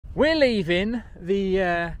We're leaving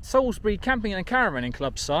the Salisbury Camping and Caravanning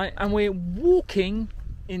Club site and we're walking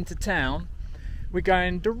into town. We're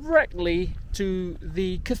going directly to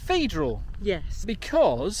the Cathedral. Yes.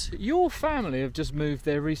 Because your family have just moved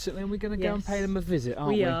there recently and we're going to go and pay them a visit, aren't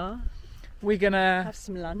we? We are. We're going to have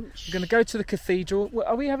some lunch. We're going to go to the Cathedral.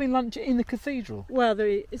 Are we having lunch in the Cathedral? Well,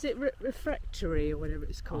 is it refectory or whatever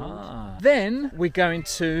it's called? Then we're going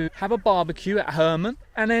to have a barbecue at Herman.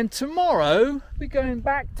 And then tomorrow we're going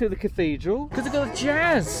back to the Cathedral because they've got a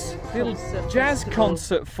little jazz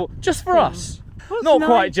concert just for us. Not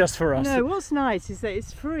quite just for us. No, what's nice is that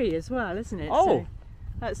it's free as well, isn't it? Oh, so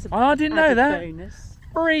that's I didn't know that. Bonus.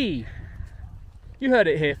 Free. You heard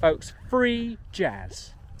it here, folks. Free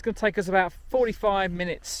jazz. It's going to take us about 45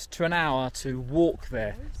 minutes to an hour to walk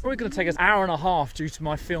there. Probably going to take us an hour and a half due to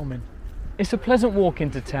my filming. It's a pleasant walk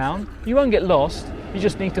into town. You won't get lost. You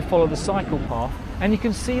just need to follow the cycle path and you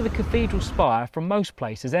can see the cathedral spire from most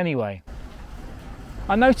places anyway.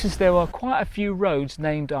 I noticed there were quite a few roads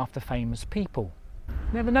named after famous people.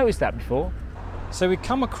 Never noticed that before. So we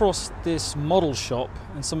come across this model shop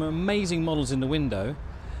and some amazing models in the window.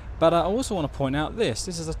 But I also want to point out this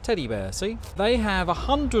is a teddy bear, see? They have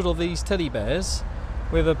 100 of these teddy bears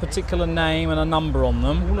with a particular name and a number on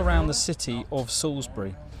them all around the city of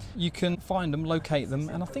Salisbury. You can find them, locate them,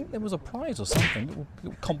 and I think there was a prize or something, a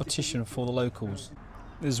little competition for the locals.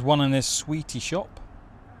 There's one in this sweetie shop.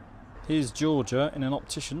 Here's Georgia in an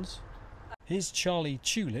optician's. Here's Charlie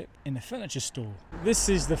Tulip in a furniture store. This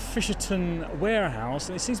is the Fisherton warehouse,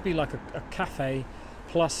 and it seems to be like a cafe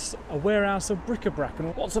plus a warehouse of bric-a-brac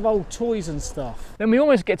and lots of old toys and stuff. Then we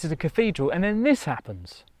almost get to the cathedral and then this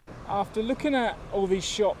happens. After looking at all these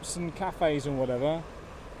shops and cafes and whatever,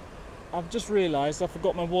 I've just realised I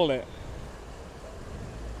forgot my wallet.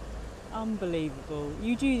 Unbelievable.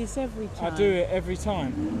 You do this every time. I do it every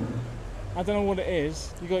time. I don't know what it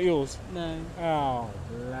is. You got yours? No. Oh,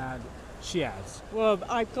 lad. She has. Well,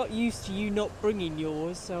 I've got used to you not bringing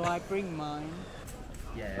yours, so I bring mine.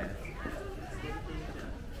 Yeah.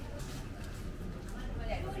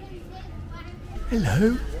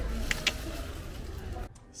 Hello.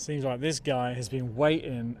 Seems like this guy has been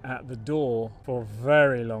waiting at the door for a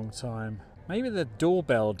very long time. Maybe the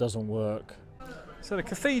doorbell doesn't work. So the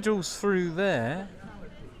cathedral's through there,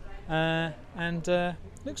 and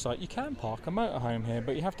looks like you can park a motorhome here,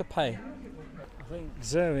 but you have to pay. I think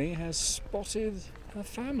Zoe has spotted a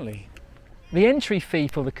family. The entry fee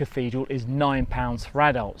for the cathedral is £9 for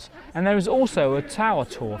adults, and there is also a tower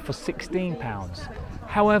tour for £16.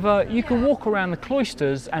 However, you can walk around the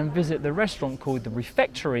cloisters and visit the restaurant called the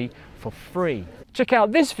Refectory for free. Check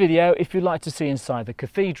out this video if you'd like to see inside the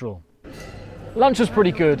cathedral. Lunch was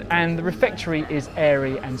pretty good and the refectory is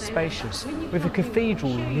airy and spacious, with the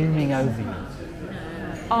cathedral looming over you.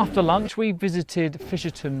 After lunch we visited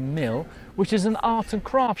Fisherton Mill, which is an art and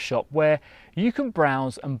craft shop where you can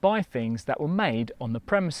browse and buy things that were made on the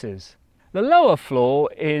premises. The lower floor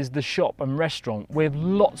is the shop and restaurant with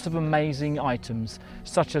lots of amazing items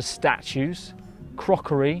such as statues,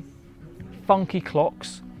 crockery, funky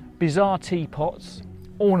clocks, bizarre teapots,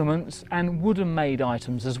 ornaments and wooden made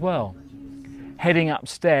items as well. Heading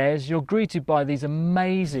upstairs you're greeted by these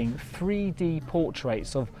amazing 3D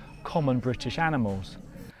portraits of common British animals.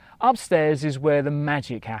 Upstairs is where the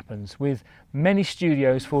magic happens, with many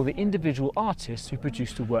studios for the individual artists who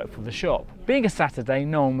produce the work for the shop. Being a Saturday,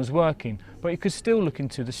 no one was working, but you could still look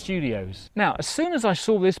into the studios. Now, as soon as I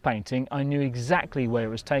saw this painting, I knew exactly where it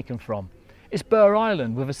was taken from. It's Burr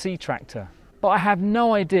Island with a sea tractor. But I have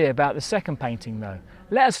no idea about the second painting though.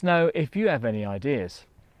 Let us know if you have any ideas.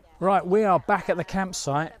 Right, we are back at the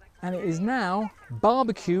campsite and it is now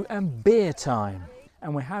barbecue and beer time.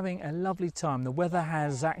 And we're having a lovely time. The weather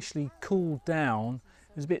has actually cooled down.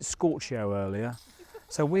 It was a bit scorchio earlier.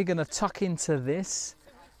 So we're going to tuck into this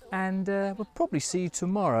and we'll probably see you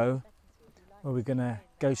tomorrow where we're going to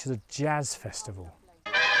go to the jazz festival.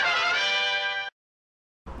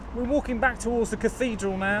 We're walking back towards the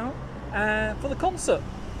cathedral now for the concert.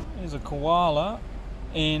 There's a koala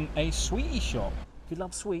in a sweetie shop. If you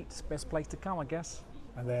love sweets, best place to come, I guess.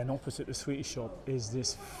 And then opposite the sweetie shop is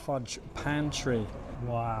this fudge pantry.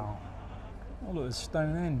 Wow. Oh look, there's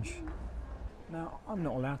Stonehenge. Now, I'm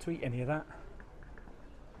not allowed to eat any of that.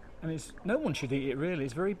 And no one should eat it really,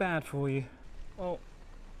 it's very bad for you. Well,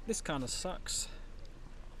 this kind of sucks.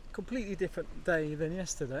 Completely different day than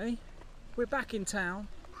yesterday. We're back in town.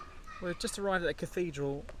 We've just arrived at the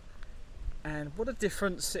cathedral. And what a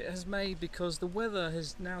difference it has made because the weather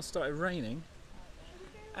has now started raining.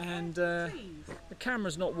 And the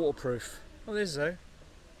camera's not waterproof. Well, it is though.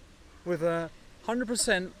 With a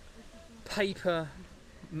 100% paper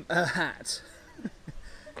hat.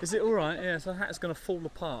 Is it all right? Yeah, so the hat's going to fall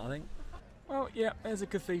apart, I think. Well, yeah, there's a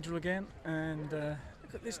cathedral again, and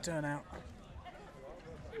look at this turnout.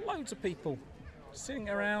 Loads of people sitting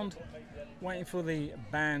around waiting for the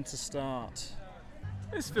band to start.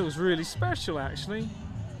 This feels really special, actually.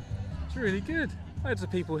 It's really good. Loads of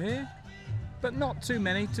people here, but not too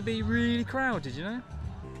many to be really crowded, you know.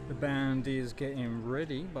 The band is getting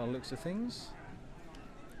ready by the looks of things.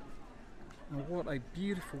 And what a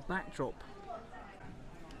beautiful backdrop.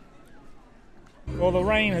 Well, the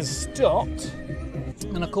rain has stopped,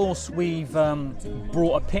 and of course we've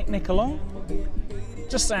brought a picnic along.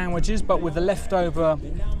 Just sandwiches, but with the leftover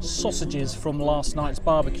sausages from last night's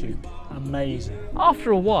barbecue. Amazing.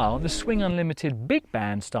 After a while, the Swing Unlimited big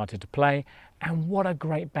band started to play, and what a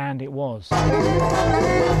great band it was.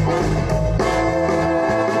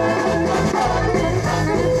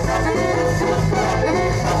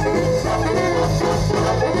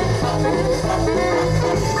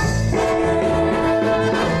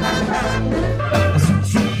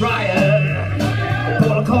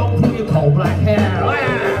 Black hair. Oh,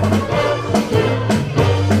 yeah.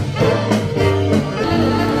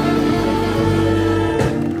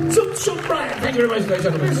 Thank you very much, ladies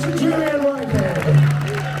and gentlemen.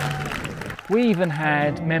 We even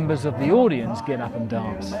had members of the audience get up and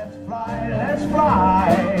dance. Let's fly, let's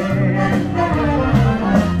fly.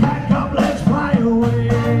 Pack up, let's fly away.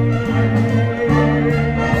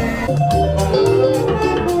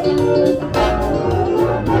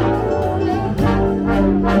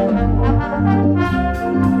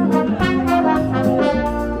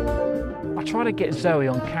 To get Zoe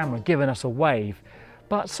on camera giving us a wave,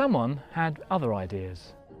 but someone had other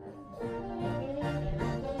ideas.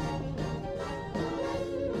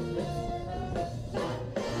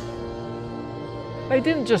 They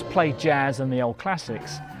didn't just play jazz and the old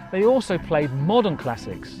classics, they also played modern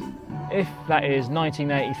classics, if that is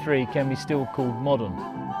 1983 can be still called modern.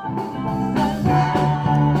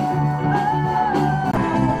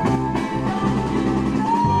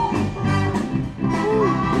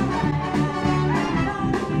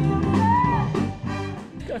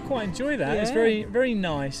 I quite enjoy that. Yeah. It's very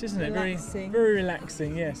nice, isn't it? Relaxing. Very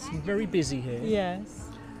relaxing. Yes, very busy here. Yes.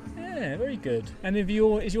 Yeah, very good. And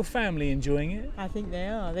is your family enjoying it? I think they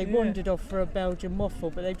are. They wandered off for a Belgian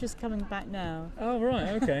waffle, but they're just coming back now. Oh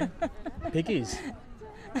right, okay. Piggies.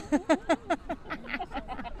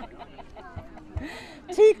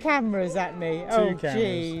 2 cameras at me. Oh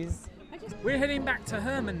jeez. We're heading back to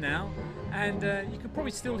Herman now, and you can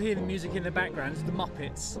probably still hear the music in the background. It's the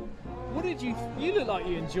Muppets. What did you look like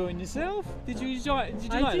you enjoying yourself? Did you enjoy? Did you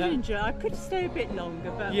like that? I did enjoy it. I could stay a bit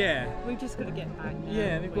longer, but we've just got to get back now.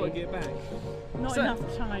 Yeah, we've got to get back. Not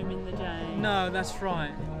enough time in the day. No, that's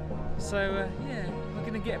right. So yeah, we're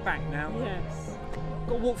going to get back now. Yes.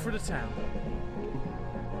 Got to walk through the town.